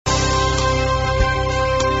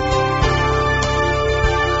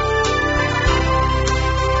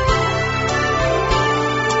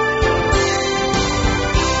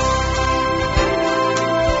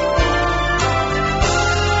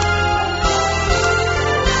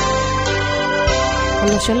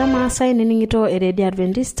Olosho Maasai niningito eredi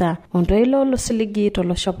Adventista onto ilo losiligi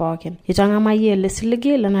tolosho pookin. Itang'amayie ele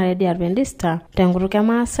siligi lena eredi Adventista tenkutuk e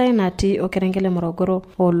Maasai natii Okerengele Morogoro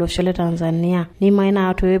olosho le Tanzania. Nimaina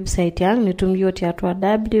atu website yang nitum yo tiatua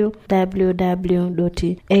www.awr.org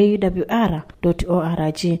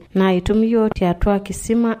na itum yo tiatua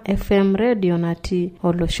Kisima FM radio natii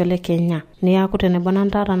olosho le Kenya. Niaku tenebona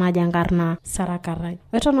ntata najangarna Sarakarai.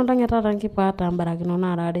 Weto nondonge tata nkipata mbarakino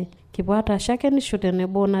narare. Kipata Shakenisho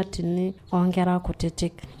tenebo natini nkera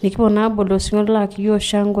kutiti. Nikipona bolo singola kiyo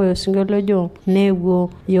shango yo singolo jo newo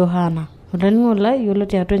Yohana. Udaningola yolo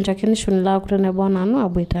tiatua Shakenisho nila kutenebo nanu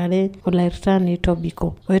abuitare ulairtani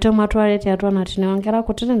tobiko. Weto matuare tiatua natini nkera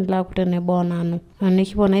kutiti nila kutenebo nanu.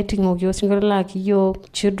 Nikipona itingo kiyo singola kiyo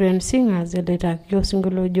children singers eleta kiyo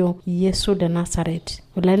singolo jo Yesu de Nazareth.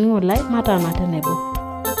 Udaningola mata natenebo.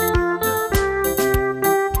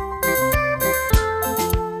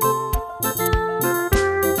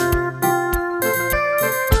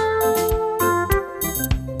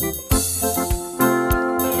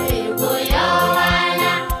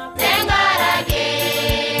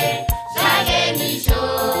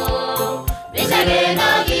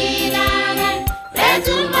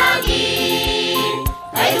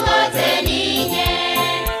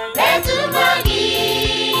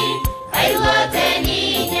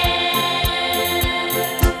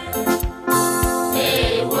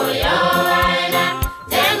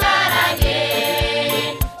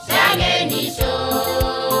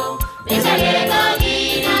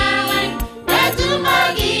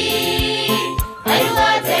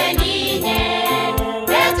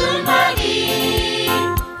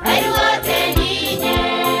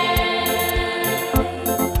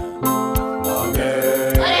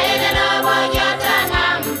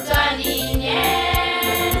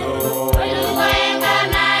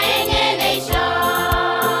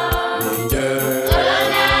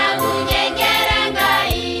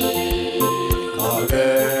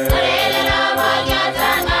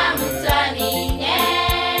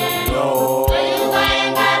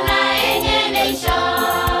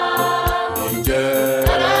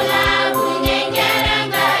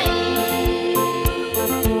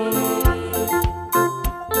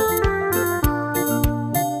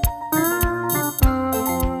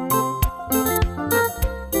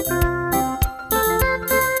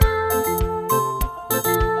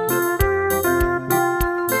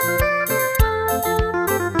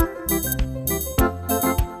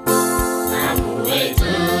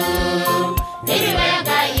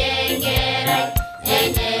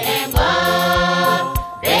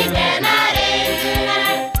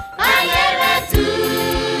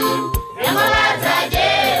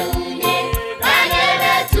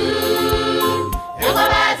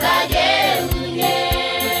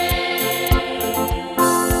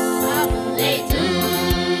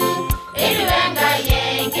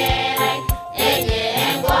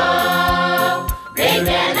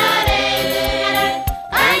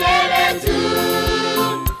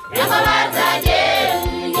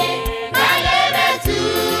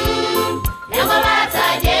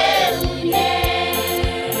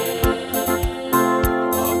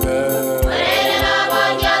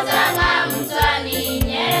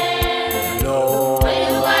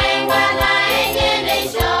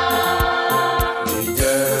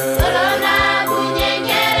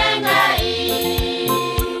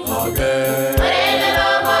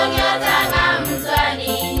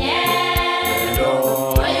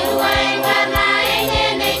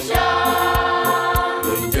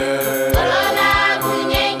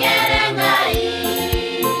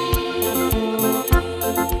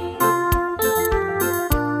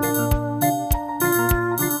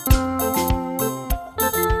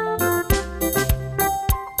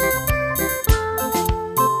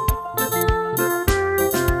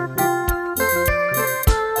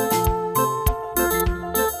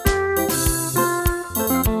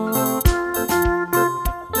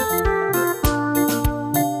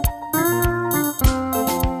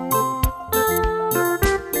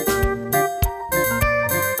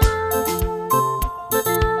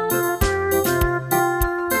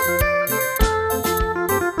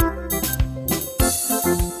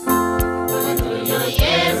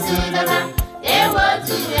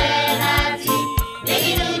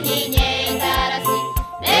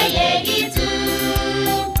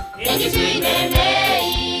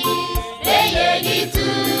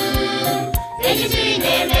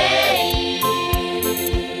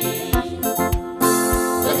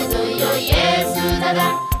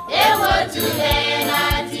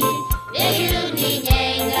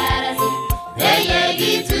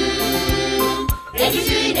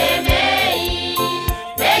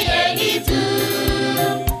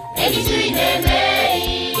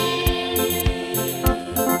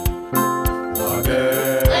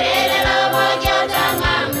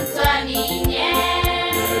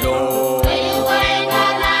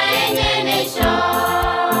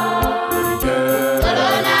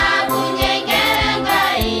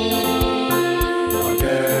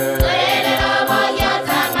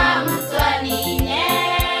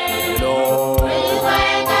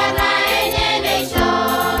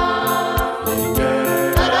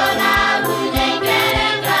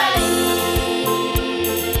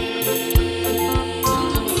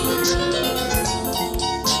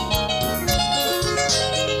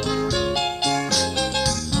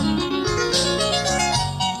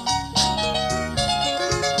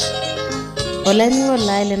 Olenyo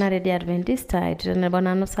lai lena ready Adventista itene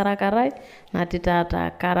bonano sarakarai na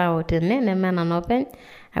titata karao tene nemena nopen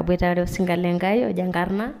aboitare osinga lengai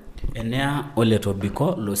ojangarna Enea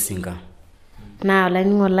oletobiko losinga. Na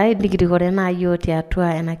olenyo lai digirigore na yoti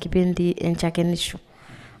atua ena kipindi Shakenisho.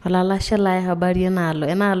 Olalashe lai habari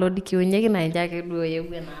enalo dikiunyeki na njake duo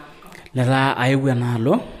yewe na Lera ayewe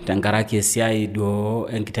nalo tenkaraki esiai duo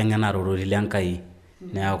enkitengena rorori lenkai.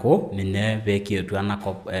 Neaku ninye peki etu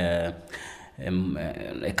anakop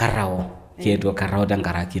karao kietu karao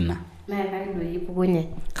tenkaraki ina. Na kaido yipukunye.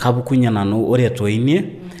 Kapukunye nanu ore toinie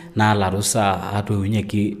na larusa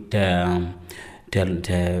atoiunyeki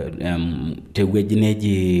te wueji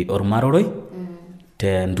neji ormaroroi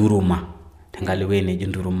te Nduruma tenkaliwe neji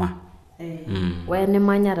Nduruma. Wene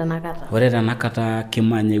manya tanakata. Ore tanakata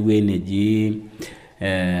kimanya ewueji neji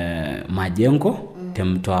Majengo te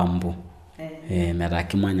Mtoambu. Meta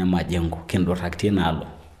kimanya Majengo kindoraktie nalo.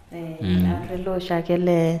 Atelo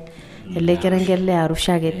shakele kerenkele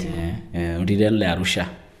Arusha keti. Rirele Arusha.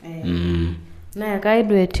 Na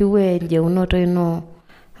kaido etiwe njeunoto ino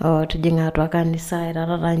tujinga atwa kanisa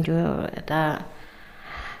erarara njo eta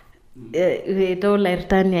ito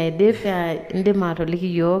lairtani aidefya ndima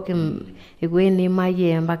atoliki yok ewueni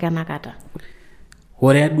maye mpaka nakata.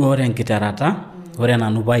 Ore duo tenkiterata ore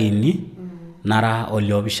nanu paini nara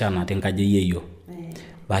oliopishana tenkaji yeyo.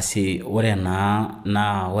 Basi ore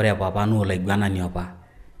na ore papa nu olaiguanani apa.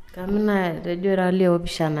 Kamina tejo era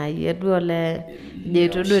oliopishana yedu ole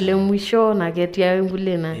jeto dole mwisho na ketia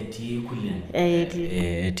ngule na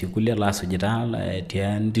eti kulie lasujita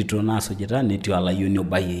etia ndito nasujita netiu alayoni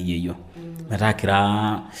obaye yeyo. Meta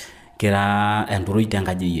kira enduroi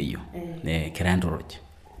tenkaji yeyo. Kira enduroi.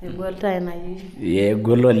 Egolta ena yi.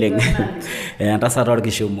 Egol oleng. Entasata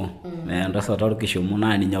orkishomo. Entasata orkishomo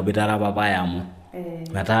na ninye obitara papa yamu.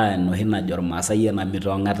 Meta enohi najo Irmaasai ena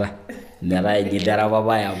mitong'ata. Meta ejitara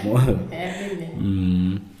papa yamu.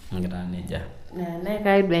 Ngira neja. Na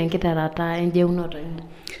kaido enkiterata enjeunoto ino.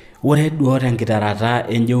 Ore duo tenkiterata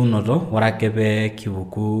enjeunoto ore ake pee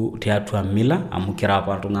kipuku tiatua mila amu kira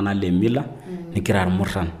apa iltung'anak le mila nikira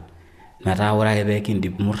irmurran. Metaa ore ake pee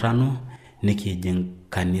kindip murrano nikijing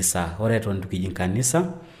kanisa. Ore eton itu kijing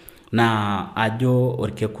kanisa na ajo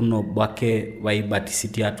orkekun obo ake waibatisi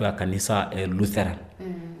tiatua kanisa Lutheran.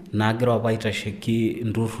 Nagira apa aitasheki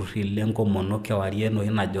ndurruri lenkomono kewarie nohi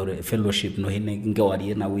najo fellowship nohi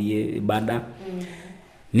nkewarie nawuye ibada.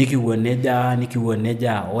 Nikiwuo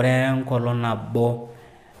neja ore enkolong nabo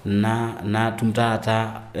na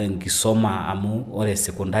tumtaata enkisoma amu ore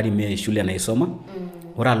sekondari me shule naisoma.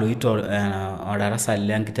 Ore aloito odarasa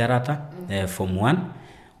lenkiterata form 1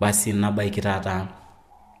 basi nabaiki taata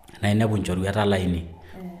na inepu nchorueta laini.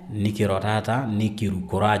 Nikiro taata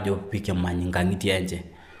nikirukoro ajo pikimany nkang'itie enche.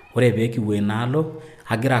 Ore pee kipuo inaalo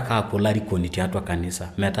agira kaapuo larikoni tiatua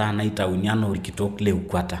kanisa metaa naitauni ana orkitok le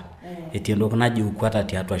ukwata. Etii entoki naji ukwata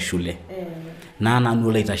tiatua shule. Na nanu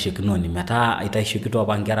olaitashekinoni metaa aitashekito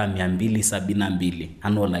apa nkera 272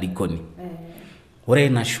 ana olarikoni. Ore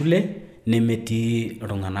ina shule nemetii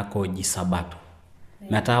iltung'anak oji Sabato.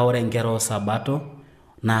 Metaa ore nkera Sabato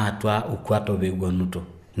na atua ukwato peegwanuto.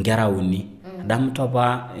 Nkera uni. Adamu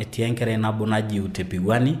topa etii enkera nabo naji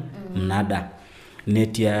Utepigwani Mnada.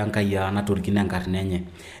 Netia nkaya naturkine enkarna enye.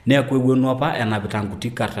 Neeku ewuonu apa enapita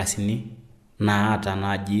nkuti kardasini naata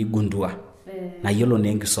naji gundua. Nayiolo naa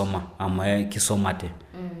enkisoma amu kisomate.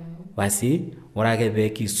 Basi ore ake pee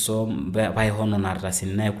paihono na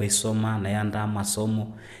ardasini naepuo aisoma nayandaa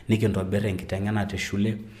masomo nikintobir enkiteng'ena te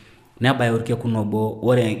shule. Nebaya orkekun obo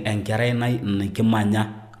ore enkerai nikimanya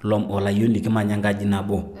olayioni kimanya enkaji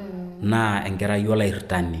nabo na enkerai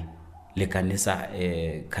olairtani le kanisa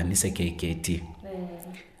kanisa KKT.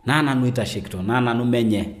 Na nanu itashekito na nanu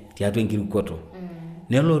menye tiatua enkirukoto.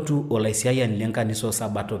 Nelotu olaisiayiani lenkanisa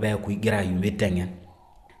Sabato pee kuigira ayu miteng'en.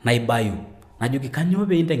 Naibayu najoki kanyo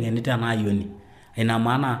pee inteng'enita ena ayioni. Ina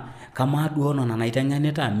maana kama duo nona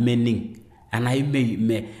naiteng'enita mening anai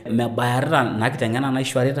mebayarita nakiteng'ena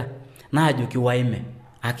naishorita. Najoki waime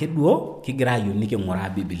ake duo kigira ayu niking'uraa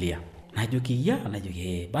Biblia.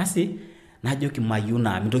 Najoki basi najoki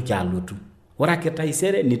mayuna mitoki alotu. Ore ake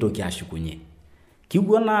taisere nitoki ashukunye.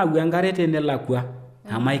 Kipuo na awu enkare tenelakwa.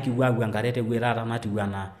 Ama ikipuo awu enkare tewueji taata natiu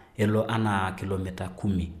elo ana kilomita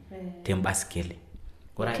 10 tembaskeli.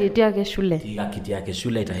 Kitii ake shule. Kitii ake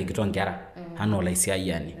shule itashekito nkera ana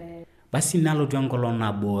olaisiayiani. Basi nalotu enkolong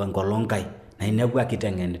nabo enkolong kai na inepu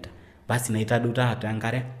akiteng'enita. Basi naitadou taata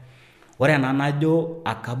enkare. Ore ena najo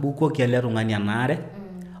akabukoki ele tung'ani enaare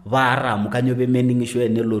paara amu kanyo pee mening'isho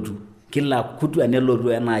enelotu. Kila kutu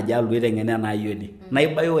enelotu enaaji alotu aiteng'ena ena ayioni.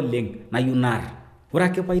 Naibayo oleng nayu naar. ore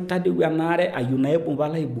ake paitadeu enaare ayieu naibung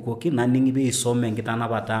palo aibukoki naning pee isome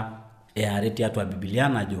enkitanapata eare tiatua Biblia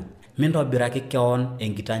najo mintobiraki keon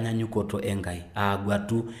enkitanyanyukoto Enkai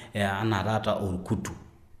agwatu anaa taata orkutu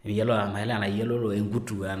yiolo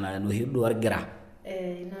enkutu enoshi duo orgira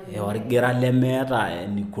orgira lemeeta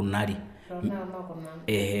enikunari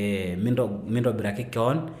mintobiraki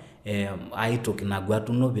keon aitoki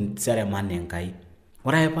nagwatuno piseremani Enkai.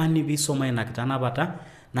 Ore ake pani piisoma ina kitanapata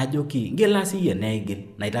najoki ngila siyie neigil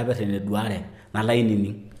naitaper eneduare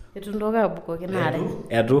nalainining etundoki abukoki naare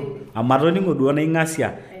etu amatoningo duo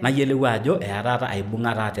naingasia nayielou ajo taata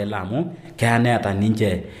aibunga taata ele amu keya neeta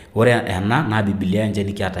ninche ore ena na Biblia enche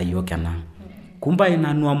nikiata yiok ena kumbai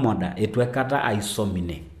nanu amoda etu aikata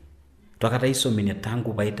aisomine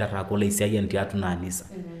tangu paiterra kolaisiayian tiatu na anisa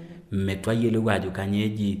metu ayielou ajo kanyoo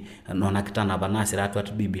eji nona kitanapa naasira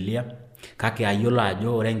tiatu Biblia kake ayiolo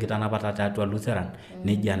ajo ore enkitanapata tiatua Lutheran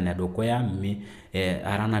nejia enedukuya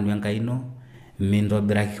ara nanu Enkai ino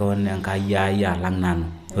mintobiraki keon Enkai ai alang nanu.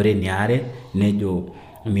 Ore eniare nejo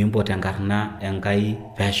mimpot enkarna Enkai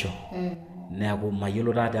pesho neeku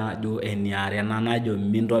mayiolo taata ajo eniare ena najo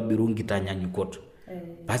mintobiru nkitanyanyukot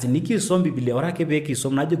basi nikisom Biblia ore ake pee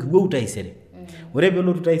kisom najo kiwou taisere ore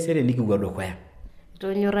peelotu taisere nikiwuo dukuya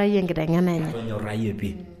tonyorrayie enkiteng'ena enye tonyorrayie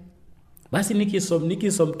pii basi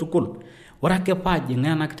nikisom tukul ore ake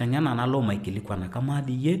paajing'aa ena kiteng'ena nalo maikilikwana kama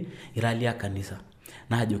diyie iralia kanisa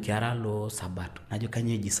najo kiara lo sabato najo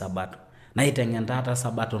kanyoo eji sabato naiteng'en taata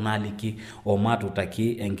sabato naaliki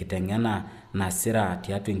omatutaki enkiteng'ena nasira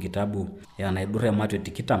tiatua enkitabu enaidurra ematwe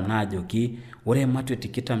 20 naajoki ore ematwe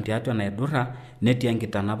 20 tiatua enaidurra netii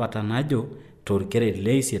enkitanapata najo torkeret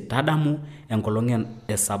leisiet tadamu enkolong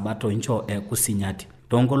esabato incho kusinyati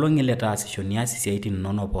toonkolong'i letaasisho nias isiaitin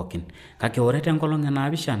inonok pookin kake ore tenkolong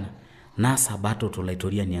enaapishana naa sabato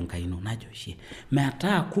tolaitoriani Enkai ino najo shie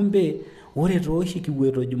metaa kumbe ore tooshi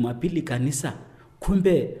kiwueto Jumapili kanisa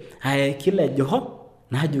kumbe kila joho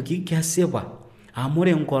najoki kesipa amu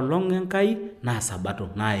ore enkolong Enkai naa sabato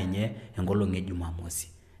naa enye enkolong Jumamosi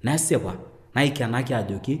nesipa naikenaki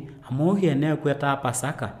ajoki amu oshi eneeku etaa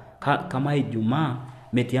Pasaka kama Ijumaa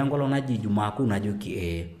metii enkolong naji Ijumaa kuu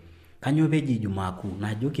najoki kanyoo peji Ijumaa kuu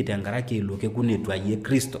najoki tenkaraki ilo kekun etuayie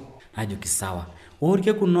Kristo najoki sawa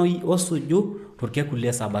orkekun osuju torkekun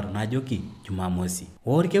le sabato najoki Jumamosi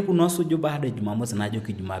orkekun osuju baada ya Jumamosi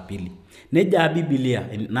najoki Jumapili neja Biblia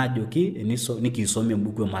najoki nikisome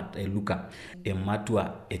embuku e Luka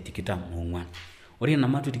ematua 24 ore ina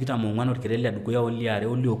matua 24 orkeret le dukuya oliare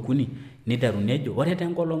oliokuni niteru nejo ore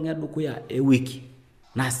tenkolong edukuya ewiki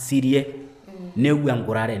nasirie newu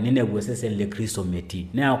enkurare ninepu osesen le Kristo metii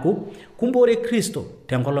neeku kumbe ore Kristo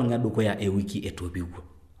tenkolong edukuya ewiki etopikuo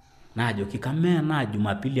najoki kamee naa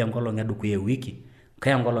Jumapili enkolong edukuya ewiki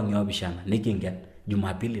kaya enkolong eopishana nikingen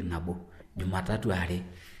Jumapili nabo Jumatatu 2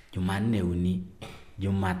 Jumanne 3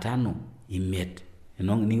 Jumatano 5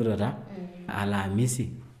 ningirota Alhamisi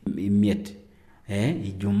 5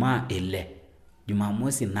 Ijumaa 6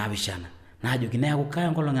 Jumamosi 7 najoki neeku kaya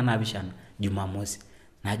enkolong enaapishana Jumamosi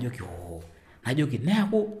najoki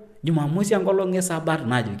neeku Jumamosi enkolong esabato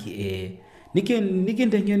najoki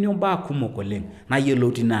nikinteng'eni mbaa kumok oleng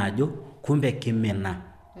nayioloti naajo kumbe kimina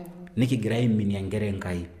nikigira aiminie enkera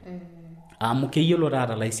Enkai amu keyiolo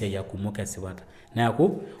taata laisiayiak kumok esipata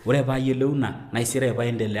neeku ore paayiolou naisira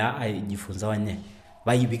paendelea aijifunza wenye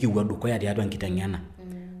payipikiwuo dukuya tiatua enkiteng'ena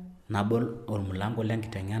nabol ormulango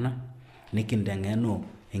lenkiteng'ena nikinteng'eno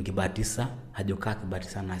enkibatisa ajo kaa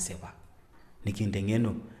kibatisa nasipa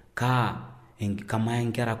nikinteng'eno kama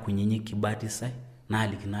enkera kunyinyik kibatisai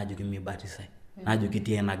naaliki naajo kimibatisai najo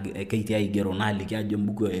ketii aigero naaliki ajo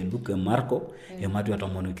embuku e Luka Marko ematua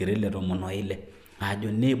 10 orkeret le 12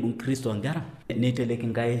 ajo neibung Kristo nkera neiteleki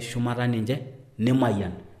Enkai shumata ninche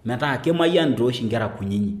nemayian metaa kemayian tooshi nkera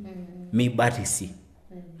kunyinyik mibatisi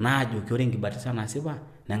naajo ore enkibatisa nasipa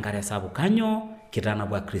nenkare sapuk kanyoo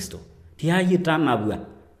kitanapua Kristo tiayi tanapua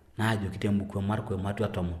naajo kitembuku e Marko ematua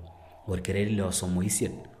 10 orkeret le 18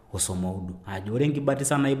 osomoudo ajo ore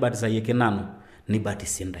enkibatisa naibatisayeki nanu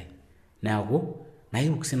nibatisi ntae neeku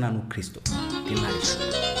nairuk sinanu Kristo tinarisha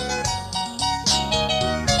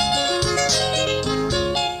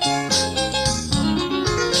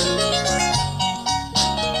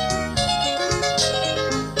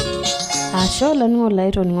asho laningo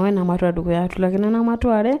laitoning'o ena matua dukuya tulakina ena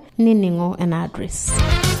matuare nining'o ena address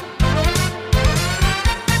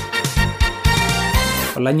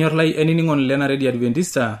Olanyor lai enining'on lena Radio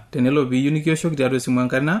Adventista tenelo piiyieu nikioshoki tiatua esimu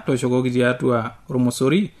enkarna tooshokoki tiatua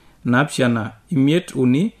ormosori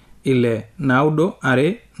 753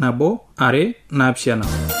 692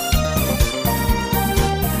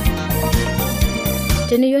 7.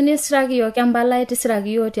 Teniyieu nisiraki yiok empalai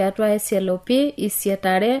tisiraki yiok tiatua SLP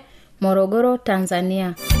Isietare, Morogoro,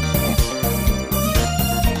 Tanzania.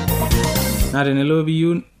 Na tenelo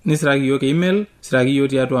piyieu nisiraki yiok email, siraki yiok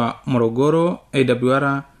tiatua Morogoro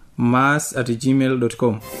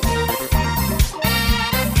awr@mass@gmail.com.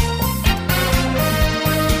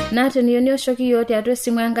 Na teniyieu nioshoki yiok tiatua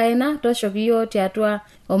esimu enkaina, tooshoki yiok tiatua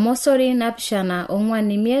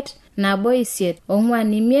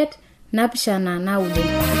 075-158-459.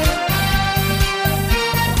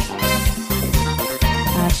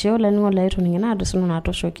 Ashe olainining'oni lai toning'o naa adusunu naa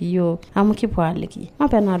tooshoki yiok amu kipuo aliki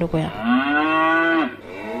mapena dukuya.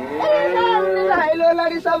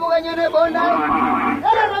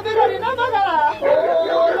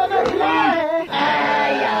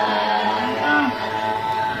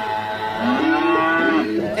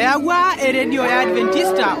 Eyaua eredio ya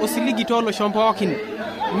Adventista osiligi tooloshon pookin.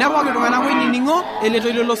 Nepoki iltung'anak oinining'o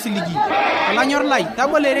eletoilo losiligi. Olanyor lai,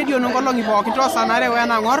 tabolo eredio nonkolong'i pookin toosanare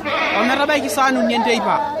wenang'or ometabaiki saa 4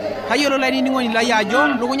 enteipa. Tayiolo lainining'oni lai ajo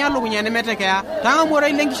lukunya nemetekeya. Tang'amu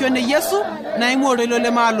ile nkishon e Yesu naimu oltoilo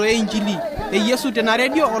lemaalo e Injili. E Yesu tena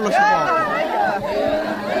redio olosho pookin.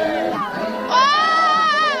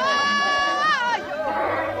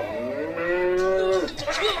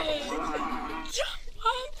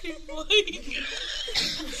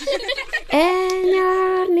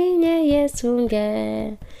 Enyor ninye Yesu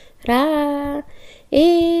nkera,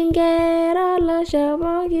 inkera olosho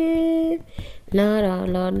pookin,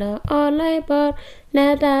 narolodo oloibor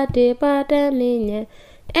netatipate ninye.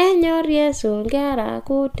 Enyor Yesu nkera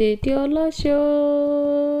kutiti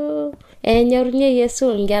olosho. Enyor ninye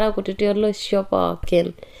Yesu nkera kutiti olosho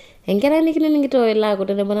pookin. Enkera nikinining'ito ilaaku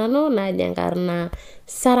tenebo nanu naji enkarna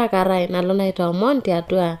Sarakarai nalo naitoomon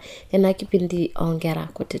tiatua ena kipindi oonkera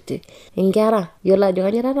kutiti. Nkera, yiolo ajo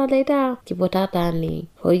kanyioo tataleita kipuo taata aning'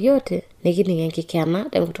 hoyote nikining' enkikena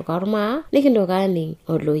tenkutuk ormaa, nikintoki aning'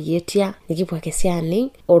 oloyieta, nikipuo ake sii aning'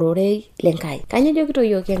 ororei lenkai. Kanyioo ejokito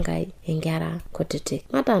yiok Enkai enkera kutiti.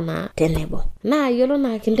 Matana tenebo. Naa yiolo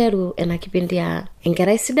naa kinteru ena kipindi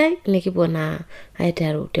enkerai sidai nikipuo naa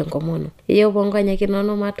aiteru tenkomono. Iyieu nkonyek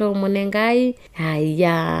inonok matoomon Enkai,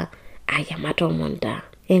 aya matoomon taa.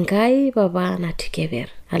 Enkai papa natikeper.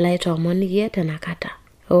 Ala aitoomon iyie tenakata.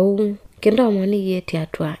 Kintoomon iyie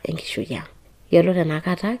tiatua enkishui ang'. Yiolo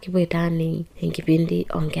tenakata kipuo aning' enkipindi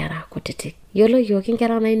oonkera kutitik. Yiolo yiok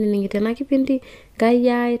inkera nainining'ito ena kipindi, Enkai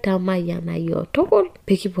ai tamayiana yiok tukul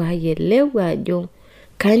pekipuo ayiolou ajo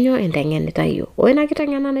kanyo enteng'enita yiok. Ore ina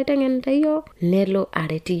kiteng'ena naiteng'enita yiok nelo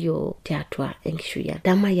aret yiok tiatua enkishui ang'.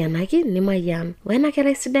 Tamayianaki nimayian wena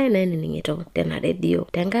kerai sidai nainining'ito tena redio.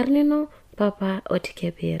 Tenkarna ino papa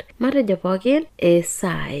otikeper. Matejo pookin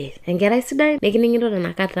esae. Enkerai sidai nikining'ito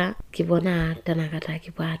tenakata kipuo naa tenakata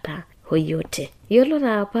kipuo ata hoyote. Yiolo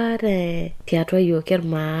taapa tiatua yiok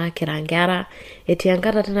irmaa kira nkera etii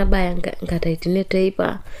enkata tenabaya nkataitin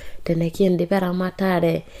teipa tenekiindip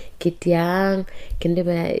eramatare kitiang'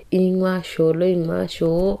 kindipa ing'ua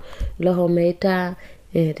shoo lohomeita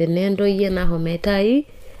tenentoyie nahomeitai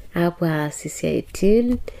apuo aas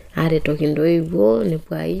isiaitin aretoki ntoiwuo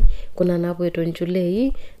nepuo ai kuna napuoito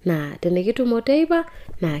nchulei na tenekitumo teipa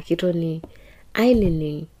na kitoni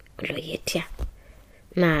ainining' oloyetia.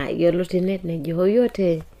 Na yiolo tene neji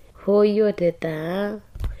hoyote taa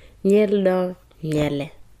nyeldo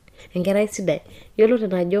nyele. Enkerai sidai. Yiolo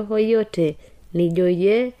tenajo hoyote nijo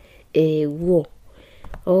ye ewo.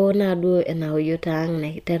 Naduo ena hoyote ang'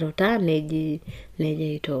 nekiteru taa neji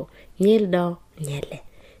ito nyeldo nyele.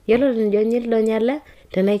 Yiolo tenajo nyeldo nyele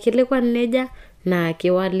tenaikilikuan neja na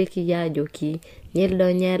kiwaliki ajoki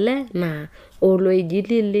nyeldo nyele na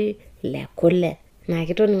oloijilili lekule. Na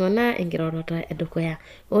kitoning'o naa enkirorota edukuya.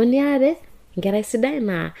 Oniare enkerai sidai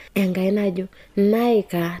na Enkai najo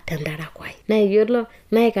naika tendarakwai. Na yiolo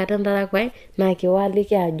naika tendarakwai na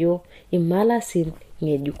kiwaliki ajo imalasin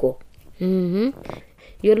ng'ejuko.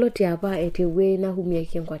 Yiolo tiapa etii ewuei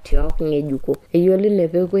nahumieki nkwatiok ng'ejuko. Eyiolo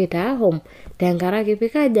nepepuoita ahom tenkaraki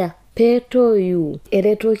pikaja petoyu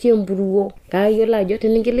eretoki empuruo. Kayiolo ajo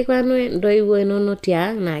teninkilikuanu ntoiwuo inonok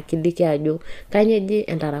tiang' na kiliki ajo kanyo eji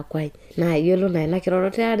entarakwai. Na yiolo na ina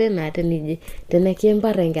kiroroto are na teniji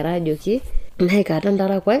tenekimbar enkera ajoki naika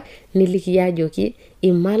tendarakwai niliki ajoki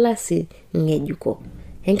imalasi ng'ejuko.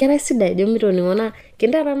 Enkerai sidai jo mitoning'o na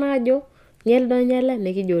kintara naa ajo nyeldo nyele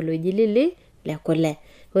nikijo oloijilili lekule.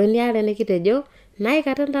 Oniare nikitejo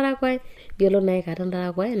naika tendarakwai. Yiolo naika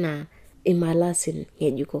tendarakwai na imalasin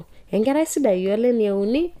ng'ejuko. Enkerai sidai yiolo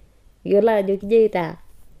eneuni yiolo ajo kijeita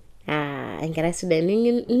enkerai sidai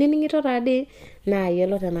nining'ito tadi na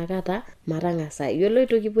yiolo tenakata matang'asa yiolo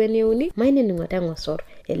ito kipuo eneuni mainining'o teng'osor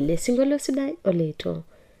ele singolio sidai oleito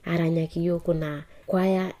aranyaki yiok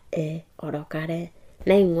kwaya orokare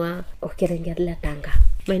naing'ua okerenget le Tanga.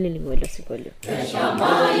 Maini ni mwelo sikolio.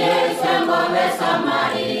 Eshamoye sembove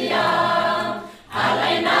Samaria,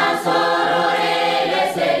 alaina sorore le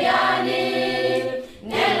seriani,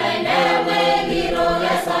 nelaine giro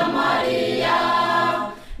le Samaria,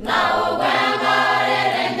 na ogangare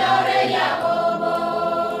rendore Yakobo.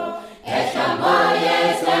 Eshamoye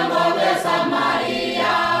sembove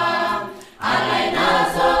Samaria, alaina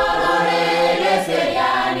sorore le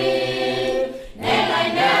seriani,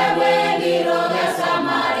 nelaine giro le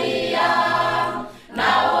Samaria, na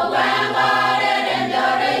ogangare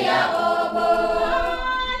rendore Yakobo.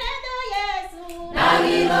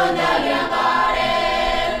 Nagiro dagangare,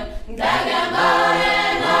 dagangare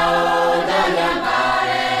na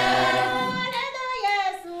dagangare.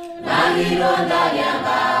 Nagiro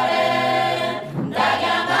dagangare,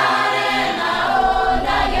 dagangare na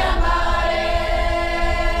dagangare.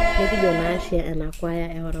 Nikijo naashia ena kwaya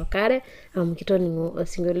eorokare kitonigo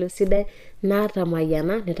osingolio sidai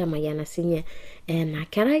netamayana sinye ena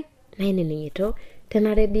kerai nainining'ito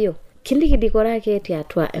tena redio kindikidikore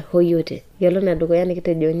tiatua hoyote. Yiolo nedukuya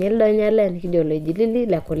nikitejo nyildonyale nikijo lojilili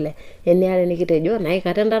le kule. Eniare nikitejo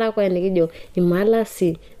naikata endara kwa nikijo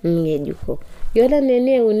imalasi ng'ejuko. Yiolo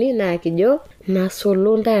nene uni na kijo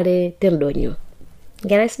nasulundare tendonyo.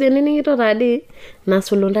 Nkera sidai nining'ito tadi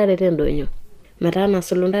nasulundare tendonyo. Metaa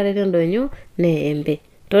nasulundare tendonyo ne embe.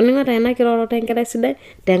 Toning'ota ena kiroro tenkera sidai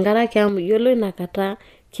tenkaraki amu yiolo inakata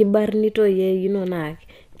kibarnito yeyino na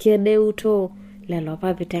kedeuto lelo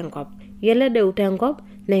papi tenkop. Yiolo edeuto enkop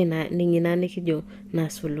na ina ning'ina nikijo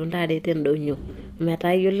nasulundare tendonyo.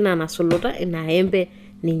 Metaa yiolo ina nasuluta ina embe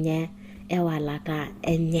ninye ewalata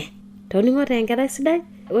enye. Toning'ota enkera sidai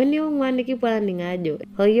weniong'ua nikipuo aning' ajo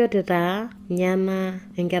hoyote taa nyana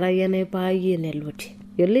enkerai enaipaayie neluti.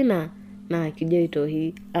 Yiolo ina na kijo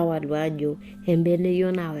itohi awalu ajo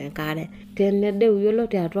embeneyo nawe enkare. Tenedeu yiolo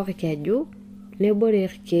tiatua keju nebore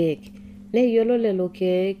irkeek. Ne yiolo lelo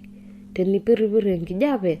keek tenipiripir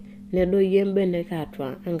enkijape nedoyio embenek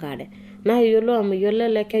atua enkare. Na yiolo amu yiolo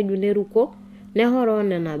ele keju neruko nehoro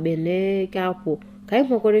nena benek apuo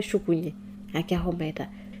kaimokore shukunye ake ahomoita.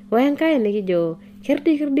 Ore enkae nikijo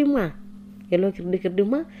kirdikirdimwa. Yiolo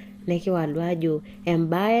kirdikirdimwa nikiwalu ajo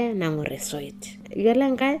embae nang'or esoit. Yiolo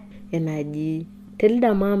enkae enaji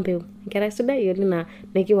telida mambe nkera sidai yiolo ina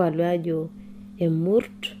nikiwalu ajo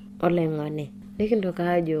emurt oloing'oni.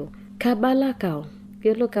 Nikintoka ajo kabalakau.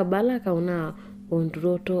 Yiolo kabalakau na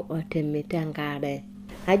onturoto otemete enkare.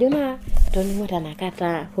 Ajo na toning'ota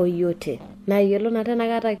nakata hoyote. Na yiolo na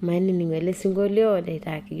tenakata mainining' ele singolio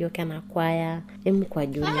leitaki yiok ena kwaya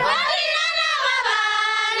emkwajuni.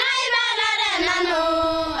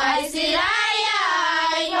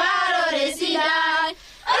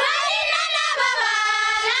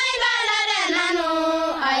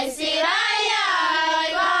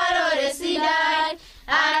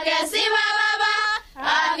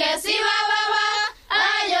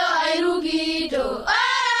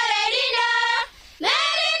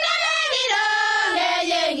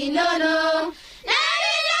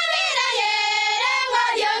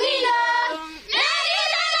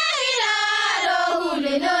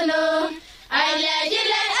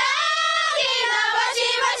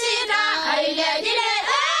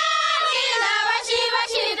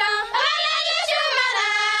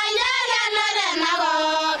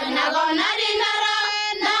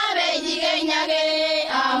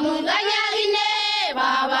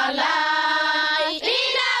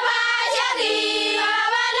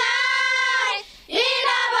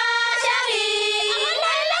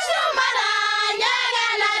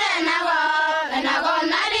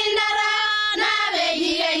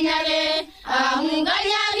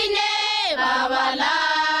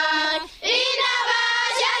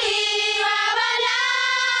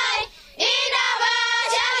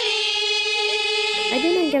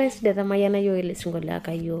 Deta mayana yo ile singolio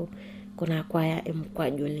akayo kuna kwaya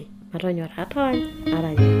emkwajuni. Matonyora atony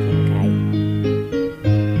aranya kingai.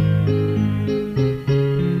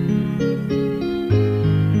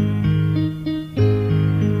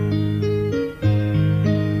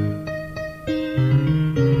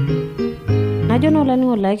 Najo no lani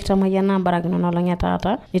wala kitamayana baragino no lanya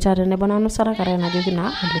tata itare ne bonano sarakare najo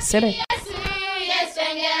kina ndesere.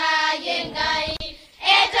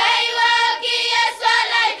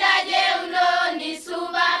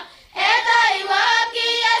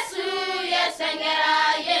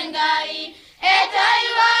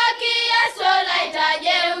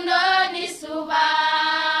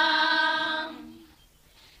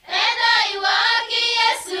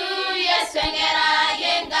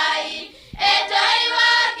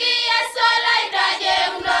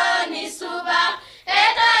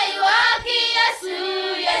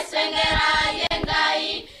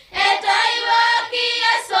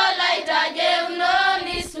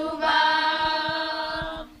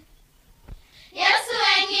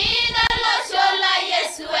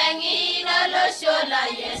 lo shola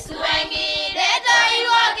Yesu wengi de toi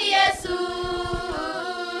wok Yesu.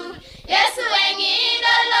 Yesu wengi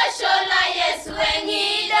de lo shola Yesu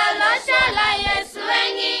wengi de lo shola Yesu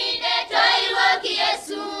wengi de toi wok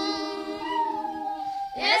Yesu.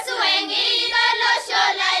 Yesu wengi de lo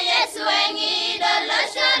shola Yesu wengi de lo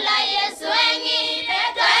shola Yesu wengi de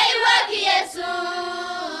toi wok Yesu.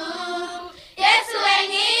 Yesu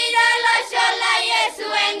wengi de lo shola Yesu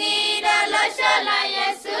wengi de lo shola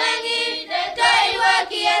Yesu wengi de toi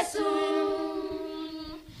wok Yesu.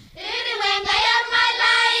 Iri wenga ya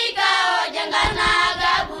malaika o jangana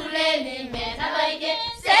gabuleni metabaike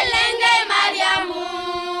selenge Mariamu.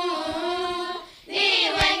 Ni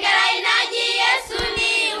wengera inaji Yesu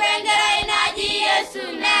ni wengera inaji Yesu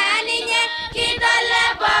nani nye kitole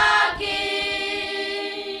baki.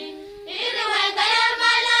 Iri wenga ya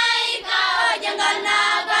malaika o jangana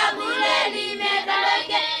gabuleni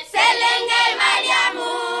metabaike selenge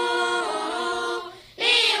Mariamu.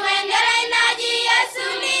 Ni wengera inaji Yesu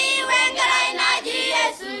ni wengera inaji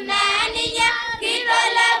Yesu nani nye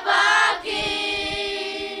kitole baki.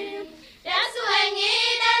 Yesu wengi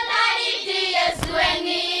de nariti Yesu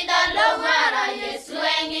wengi de logwara Yesu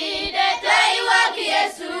wengi de toi wok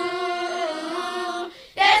Yesu.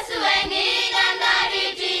 Yesu wengi de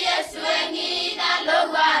nariti Yesu wengi de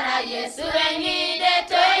logwara Yesu wengi de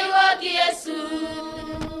toi wok Yesu.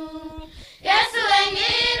 Yesu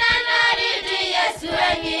wengi de nariti Yesu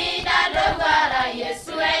wengi de logwara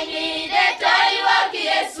Yesu wengi de toi wok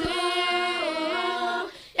Yesu.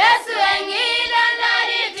 Yesu wengi de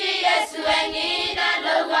nariti Yesu wengi de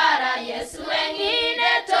logwara Yesu wengi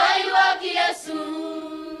de toi wok Yesu.